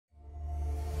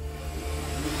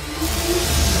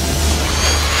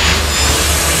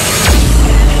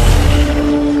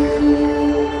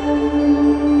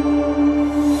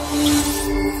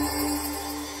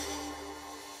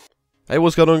Hey,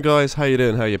 what's going on, guys? How you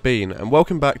doing? How you been? And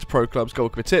welcome back to Pro Club's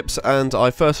Goalkeeper Tips. And I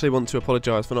firstly want to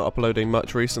apologise for not uploading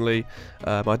much recently.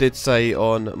 I did say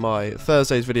on my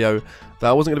Thursday's video that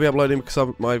I wasn't going to be uploading because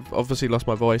I've obviously lost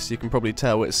my voice. You can probably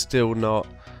tell it's still not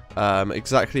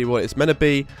exactly what it's meant to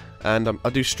be, and I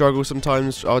do struggle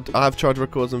sometimes. I have tried to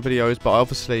record some videos, but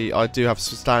obviously I do have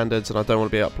some standards, and I don't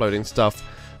want to be uploading stuff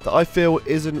that I feel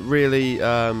isn't really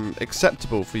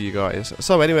acceptable for you guys.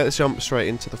 So anyway, let's jump straight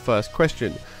into the first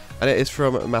question. And it is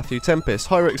from Matthew Tempest.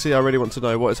 Hi Rixy, I really want to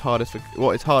know what is harder for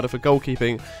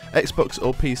goalkeeping, Xbox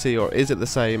or PC, or is it the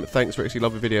same? Thanks Rixy,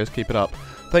 love your videos, keep it up.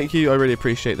 Thank you, I really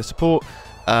appreciate the support.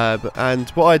 And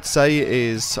what I'd say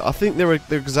is, I think they're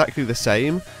exactly the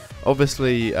same.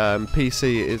 Obviously,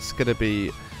 PC is going to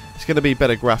be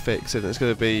better graphics, and it's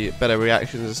going to be better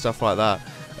reactions and stuff like that.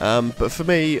 But for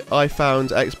me, I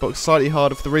found Xbox slightly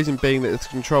harder for the reason being that it's a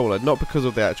controller, not because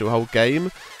of the actual whole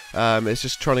game. It's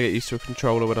just trying to get used to a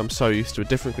controller when I'm so used to a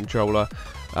different controller.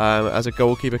 As a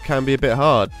goalkeeper can be a bit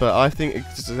hard, but I think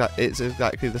it's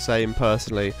exactly the same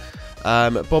personally.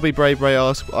 Bobby Braveray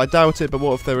asks, I doubt it, but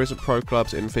what if there isn't pro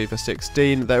clubs in FIFA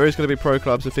 16? There is going to be pro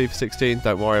clubs in FIFA 16,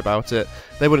 don't worry about it.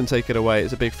 They wouldn't take it away,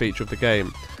 it's a big feature of the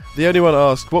game. The only one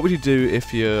asked, what would you do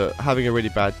if you're having a really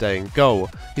bad day in goal?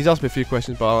 He's asked me a few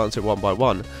questions, but I'll answer it one by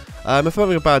one. If I'm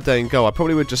having a bad day in goal, I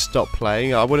probably would just stop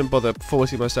playing. I wouldn't bother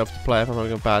forcing myself to play if I'm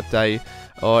having a bad day.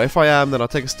 Or if I am, then I'll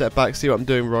take a step back, see what I'm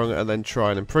doing wrong, and then try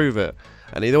and improve it.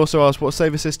 And he also asked what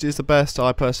save assist is the best.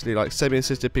 I personally like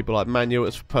semi-assisted, people like manual,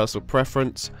 it's for personal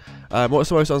preference. What's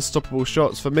the most unstoppable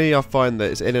shots? For me, I find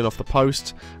that it's in and off the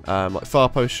post, like far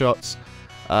post shots.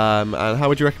 And how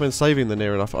would you recommend saving the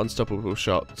near enough unstoppable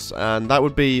shots? And that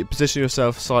would be position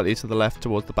yourself slightly to the left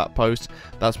towards the back post.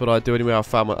 That's what I do anyway. I've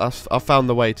found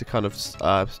the way to kind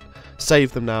of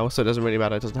save them now, so it doesn't really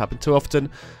matter, it doesn't happen too often.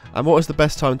 And what is the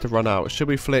best time to run out? Should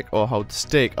we flick or hold the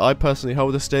stick? I personally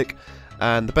hold the stick,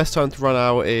 and the best time to run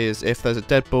out is if there's a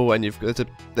dead ball and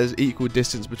there's equal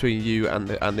distance between you and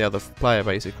the other player,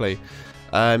 basically.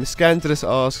 Scandalous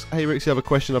asks, hey Rixy, I have a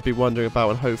question I've been wondering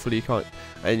about, and hopefully you can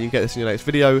get this in your next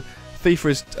video. FIFA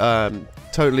is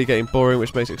totally getting boring,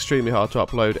 which makes it extremely hard to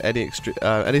upload.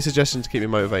 Any suggestions to keep me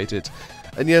motivated?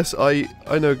 And yes, I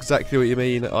know exactly what you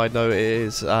mean. I know it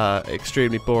is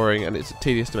extremely boring and it's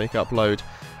tedious to make upload.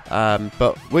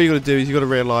 But what you got to do is you got to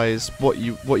realise what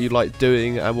you like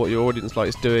doing and what your audience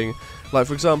likes doing. Like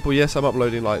for example, yes, I'm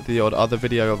uploading like the odd other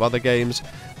video of other games,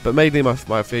 but mainly my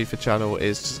FIFA channel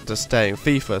is just staying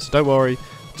FIFA. So don't worry,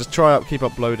 just keep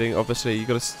uploading. Obviously, you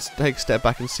got to take a step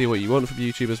back and see what you want from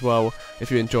YouTube as well. If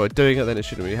you enjoy doing it, then it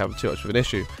shouldn't really have too much of an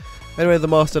issue. Anyway, the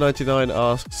Master99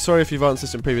 asks, sorry if you've answered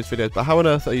this in previous videos, but how on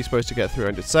earth are you supposed to get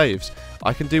 300 saves?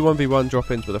 I can do 1v1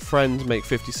 drop-ins with a friend, make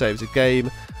 50 saves a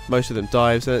game, most of them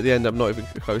dives, and at the end I'm not even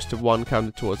close to one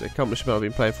counted towards the accomplishment. I've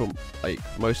been playing for like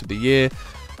most of the year,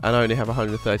 and I only have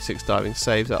 136 diving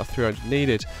saves out of 300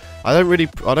 needed. I don't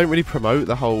really promote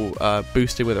the whole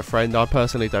boosting with a friend. I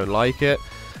personally don't like it.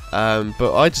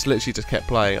 But I just literally kept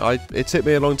playing. It took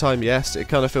me a long time, yes. It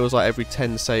kind of feels like every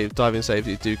 10 diving saves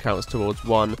you do counts towards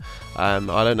one. I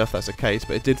don't know if that's the case,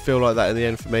 but it did feel like that in the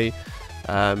end for me.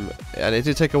 And it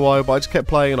did take a while, but I just kept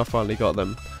playing and I finally got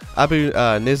them. Abu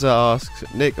Nizza asks,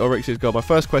 Nick or Rixy's goal. My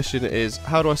first question is,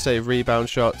 how do I save rebound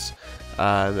shots?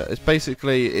 It's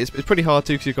pretty hard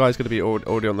to, because you guys are going to be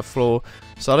already on the floor,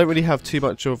 so I don't really have too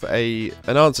much of an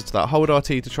answer to that. Hold RT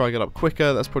to try and get up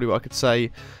quicker, that's probably what I could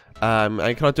say. And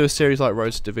can I do a series like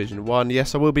Road to Division 1?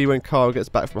 Yes, I will be when Carl gets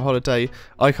back from holiday.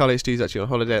 iCarlHD is actually on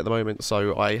holiday at the moment,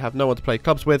 so I have no one to play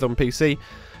clubs with on PC.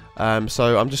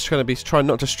 So I'm just going to be trying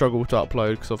not to struggle to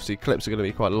upload, because obviously clips are going to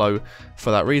be quite low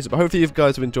for that reason. But hopefully you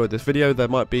guys have enjoyed this video. There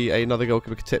might be another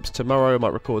goalkeeper tips tomorrow. I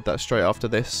might record that straight after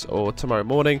this or tomorrow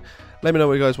morning. Let me know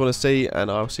what you guys want to see, and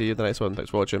I'll see you in the next one.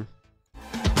 Thanks for watching.